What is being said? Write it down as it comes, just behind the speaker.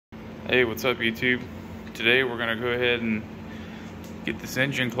Hey, what's up YouTube? Today we're gonna go ahead and get this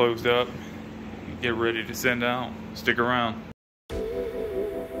engine closed up, get ready to send out. Stick around.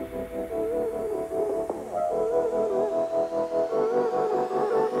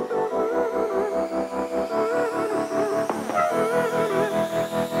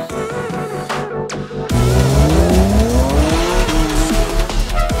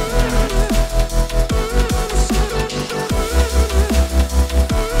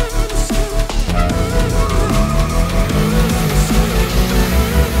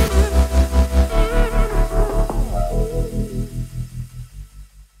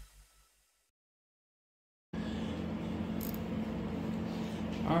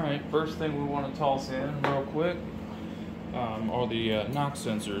 Alright, first thing we want to toss in real quick are the knock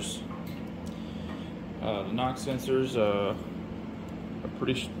sensors. The knock sensors are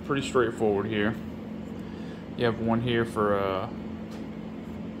pretty straightforward here. You have one here for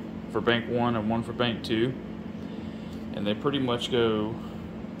bank 1 and one for bank 2, and they pretty much go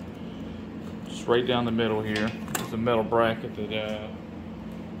just right down the middle here. There's a metal bracket that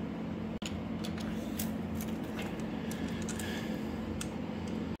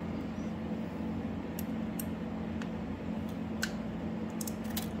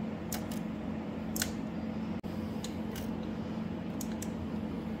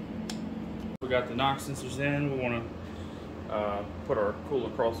we got the knock sensors in. We want to put our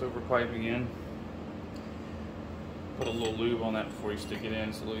coolant crossover piping in. Put a little lube on that before you stick it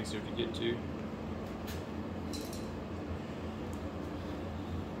in, so it's a little easier to get to.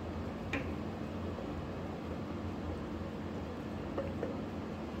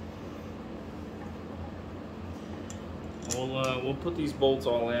 We'll put these bolts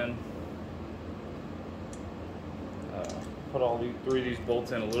all in. Put all three of these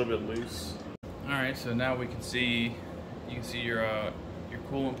bolts in a little bit loose. All right, so now you can see your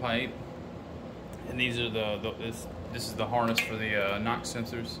coolant pipe, and these are this is the harness for the knock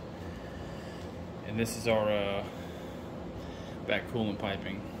sensors, and this is our back coolant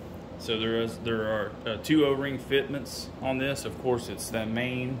piping. So there are 2 O-ring fitments on this. Of course, it's that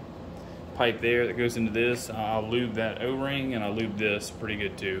main pipe there that goes into this. I'll lube that O-ring, and I'll lube this pretty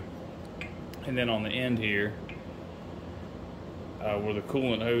good too. And then on the end here, where the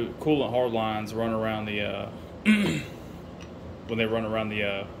coolant hard lines run around the when they run around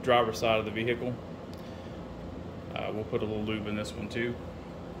the driver's side of the vehicle, we'll put a little lube in this one too.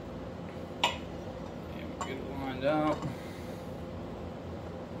 And we'll get it lined out.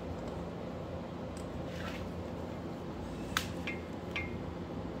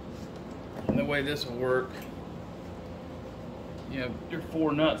 And the way this will work, you have your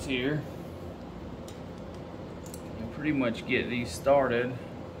 4 nuts here. Pretty much get these started.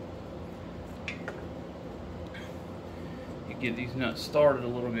 You get these nuts started a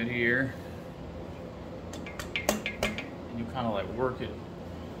little bit here, and you kind of like work it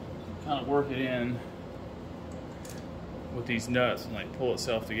in with these nuts and like pull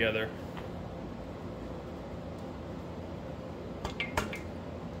itself together.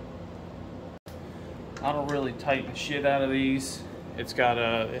 I don't really tighten the shit out of these. It's got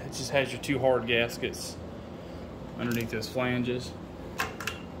it just has your 2 hard gaskets underneath those flanges.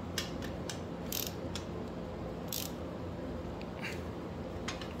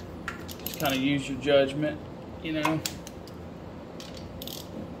 Just kind of use your judgment, you know.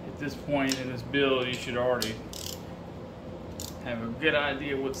 At this point in this build, you should already have a good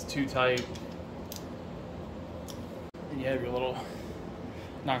idea what's too tight. And you have your little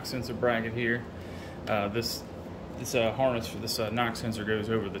knock sensor bracket here. This harness for this knock sensor goes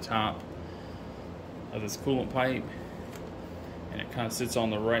over the top of this coolant pipe, and it kind of sits on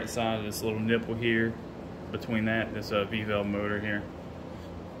the right side of this little nipple here, between that and this V-valve motor here.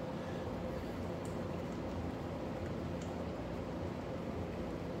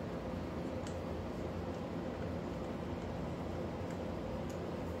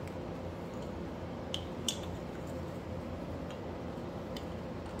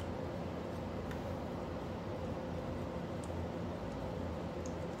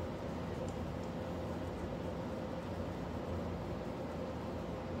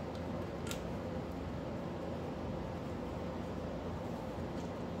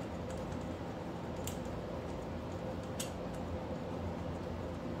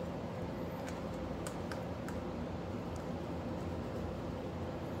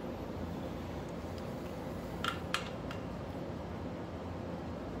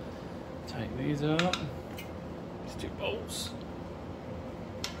 Tighten these up. These 2 bolts.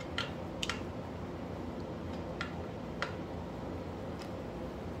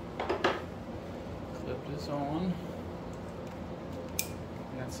 Clip this on.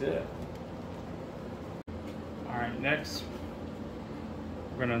 that's it. Alright, next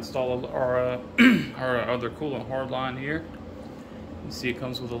we're going to install our, our other coolant hardline here. You see it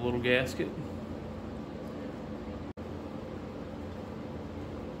comes with a little gasket.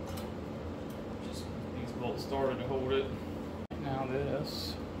 Just these bolts started to hold it. Now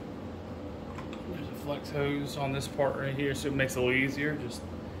there's a flex hose on this part right here, so it makes it a little easier. Just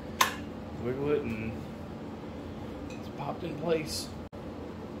wiggle it and it's popped in place.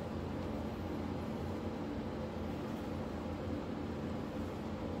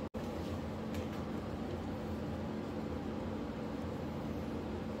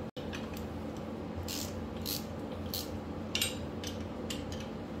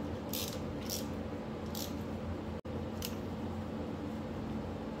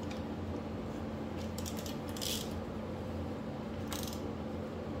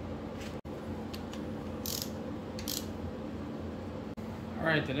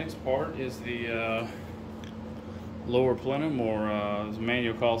 Alright, the next part is the lower plenum, or as the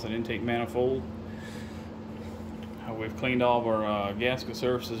manual calls it, intake manifold. We've cleaned all of our gasket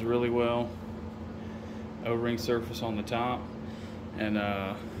surfaces really well. O-ring surface on the top, and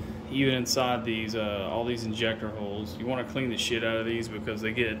even inside these, all these injector holes, you want to clean the shit out of these because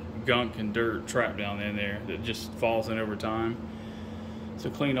they get gunk and dirt trapped down in there that just falls in over time. So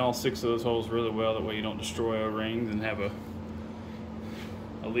clean all 6 of those holes really well, that way you don't destroy O-rings and have a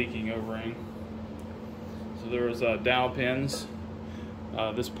leaking O-ring. So there's dowel pins.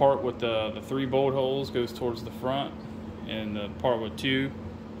 This part with the 3 bolt holes goes towards the front, and the part with 2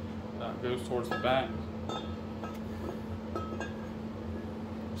 goes towards the back.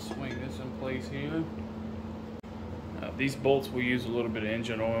 Swing this in place here. These bolts will use a little bit of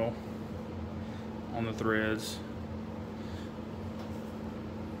engine oil on the threads.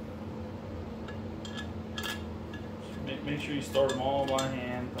 Make sure you start them all by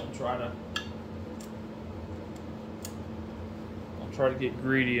hand. Don't try to get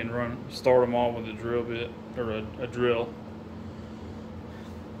greedy and start them all with a drill bit or a drill.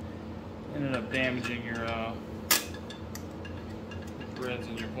 Ended up damaging your threads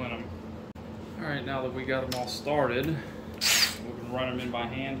in your plenum. All right, now that we got them all started, we can run them in by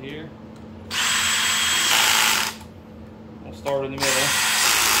hand here. We'll start in the middle.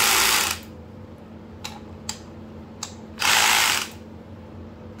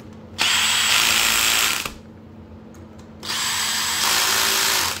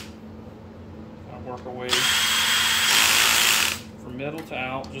 Work our way from middle to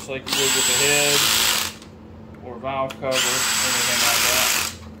out, just like you would with the head or valve cover, anything like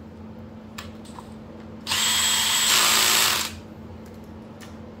that.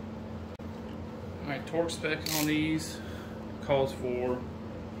 Alright, torque specs on these calls for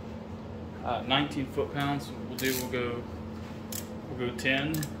 19 foot-pounds. We'll go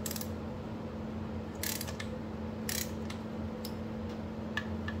 10.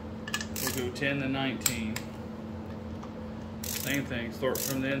 Go 10 to 19. Same thing, start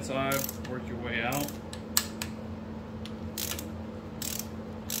from the inside, work your way out.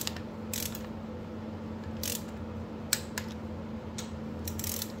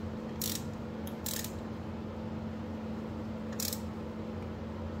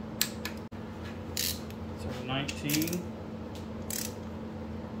 So 19.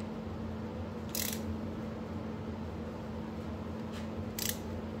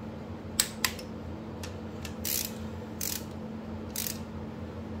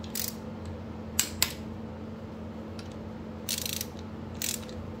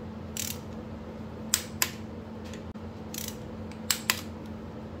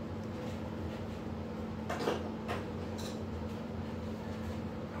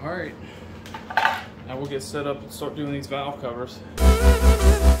 Alright, now we'll get set up and start doing these valve covers.